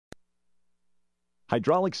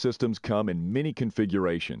Hydraulic systems come in many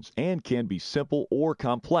configurations and can be simple or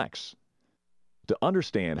complex. To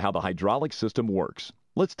understand how the hydraulic system works,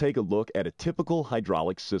 let's take a look at a typical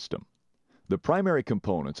hydraulic system. The primary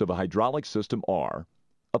components of a hydraulic system are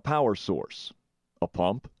a power source, a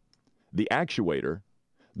pump, the actuator,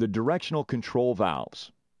 the directional control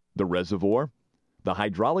valves, the reservoir, the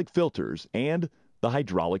hydraulic filters, and the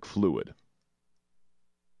hydraulic fluid.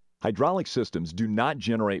 Hydraulic systems do not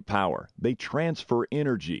generate power, they transfer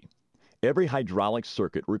energy. Every hydraulic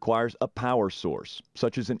circuit requires a power source,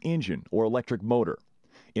 such as an engine or electric motor.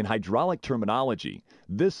 In hydraulic terminology,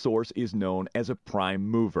 this source is known as a prime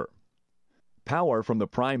mover. Power from the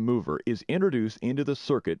prime mover is introduced into the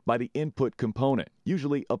circuit by the input component,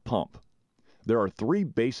 usually a pump. There are three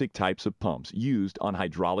basic types of pumps used on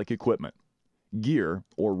hydraulic equipment: gear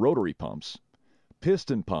or rotary pumps,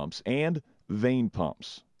 piston pumps, and vane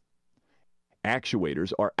pumps.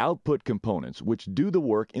 Actuators are output components which do the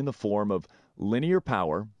work in the form of linear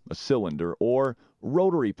power, a cylinder, or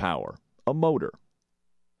rotary power, a motor.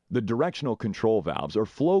 The directional control valves are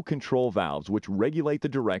flow control valves which regulate the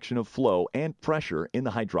direction of flow and pressure in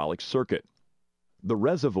the hydraulic circuit. The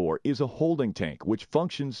reservoir is a holding tank which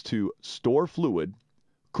functions to store fluid,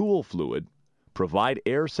 cool fluid, provide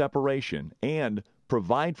air separation, and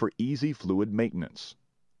provide for easy fluid maintenance.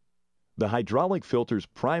 The hydraulic filter's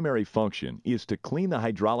primary function is to clean the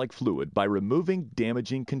hydraulic fluid by removing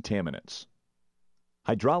damaging contaminants.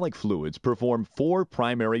 Hydraulic fluids perform four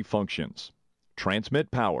primary functions: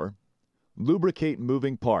 transmit power, lubricate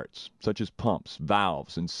moving parts such as pumps,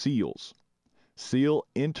 valves, and seals, seal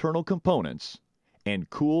internal components, and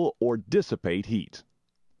cool or dissipate heat.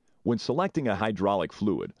 When selecting a hydraulic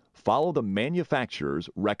fluid, follow the manufacturer's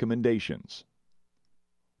recommendations.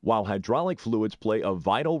 While hydraulic fluids play a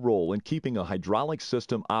vital role in keeping a hydraulic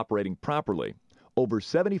system operating properly, over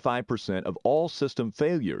 75% of all system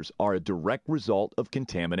failures are a direct result of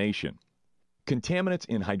contamination. Contaminants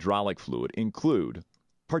in hydraulic fluid include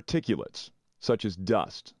particulates, such as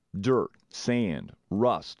dust, dirt, sand,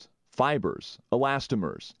 rust, fibers,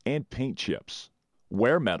 elastomers, and paint chips,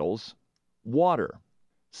 wear metals, water,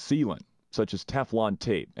 sealant, such as Teflon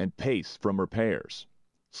tape and paste from repairs,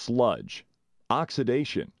 sludge,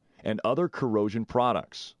 oxidation and other corrosion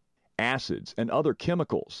products, acids and other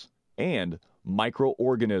chemicals, and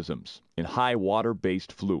microorganisms in high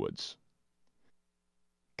water-based fluids.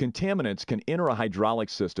 Contaminants can enter a hydraulic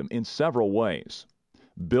system in several ways: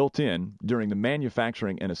 built in during the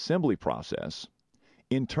manufacturing and assembly process,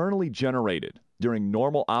 internally generated during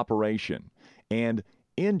normal operation, and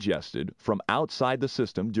ingested from outside the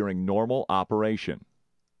system during normal operation.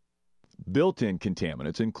 Built-in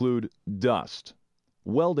contaminants include dust,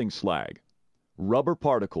 welding slag, rubber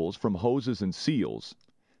particles from hoses and seals,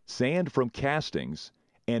 sand from castings,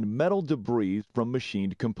 and metal debris from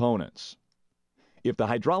machined components. If the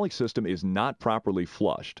hydraulic system is not properly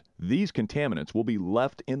flushed, these contaminants will be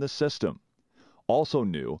left in the system. Also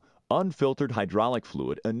new, unfiltered hydraulic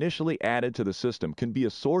fluid initially added to the system can be a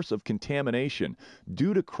source of contamination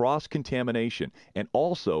due to cross-contamination and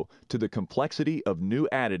also to the complexity of new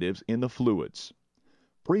additives in the fluids.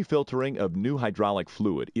 Pre-filtering of new hydraulic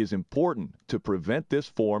fluid is important to prevent this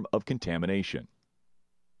form of contamination.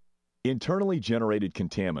 Internally generated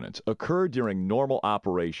contaminants occur during normal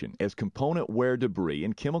operation as component wear debris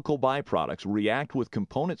and chemical byproducts react with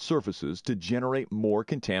component surfaces to generate more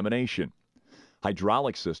contamination.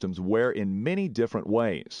 Hydraulic systems wear in many different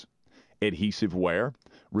ways. Adhesive wear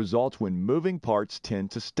results when moving parts tend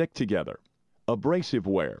to stick together. Abrasive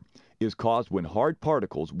wear is caused when hard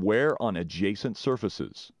particles wear on adjacent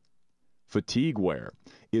surfaces. Fatigue wear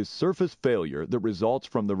is surface failure that results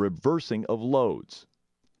from the reversing of loads.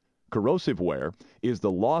 Corrosive wear is the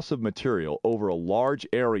loss of material over a large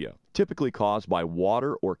area, typically caused by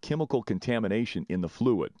water or chemical contamination in the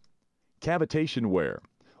fluid. Cavitation wear,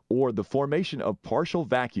 or the formation of partial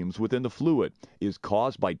vacuums within the fluid, is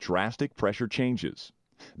caused by drastic pressure changes.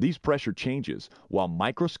 These pressure changes, while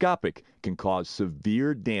microscopic, can cause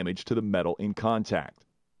severe damage to the metal in contact.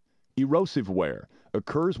 Erosive wear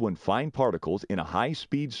occurs when fine particles in a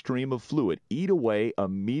high-speed stream of fluid eat away a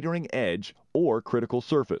metering edge or critical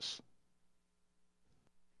surface.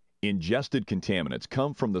 Ingested contaminants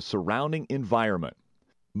come from the surrounding environment.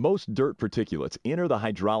 Most dirt particulates enter the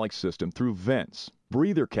hydraulic system through vents,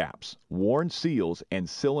 breather caps, worn seals, and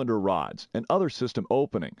cylinder rods, and other system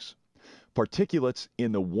openings. Particulates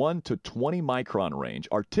in the 1 to 20 micron range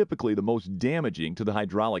are typically the most damaging to the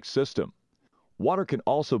hydraulic system. Water can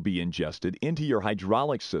also be ingested into your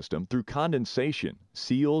hydraulic system through condensation,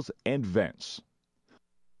 seals, and vents.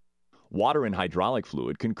 Water in hydraulic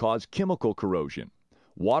fluid can cause chemical corrosion.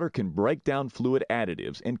 Water can break down fluid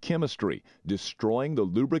additives and chemistry, destroying the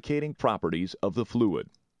lubricating properties of the fluid.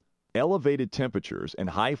 Elevated temperatures and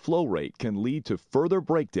high flow rate can lead to further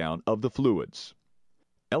breakdown of the fluids.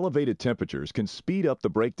 Elevated temperatures can speed up the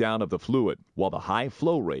breakdown of the fluid, while the high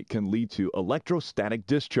flow rate can lead to electrostatic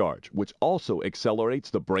discharge, which also accelerates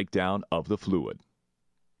the breakdown of the fluid.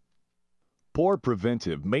 Poor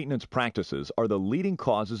preventive maintenance practices are the leading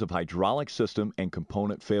causes of hydraulic system and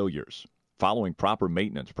component failures. Following proper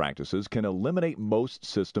maintenance practices can eliminate most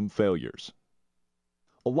system failures.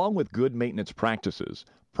 Along with good maintenance practices,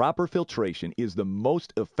 proper filtration is the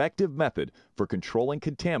most effective method for controlling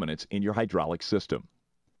contaminants in your hydraulic system.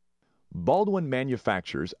 Baldwin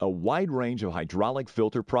manufactures a wide range of hydraulic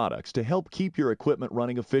filter products to help keep your equipment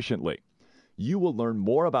running efficiently. You will learn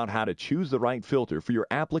more about how to choose the right filter for your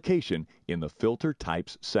application in the Filter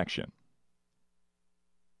Types section.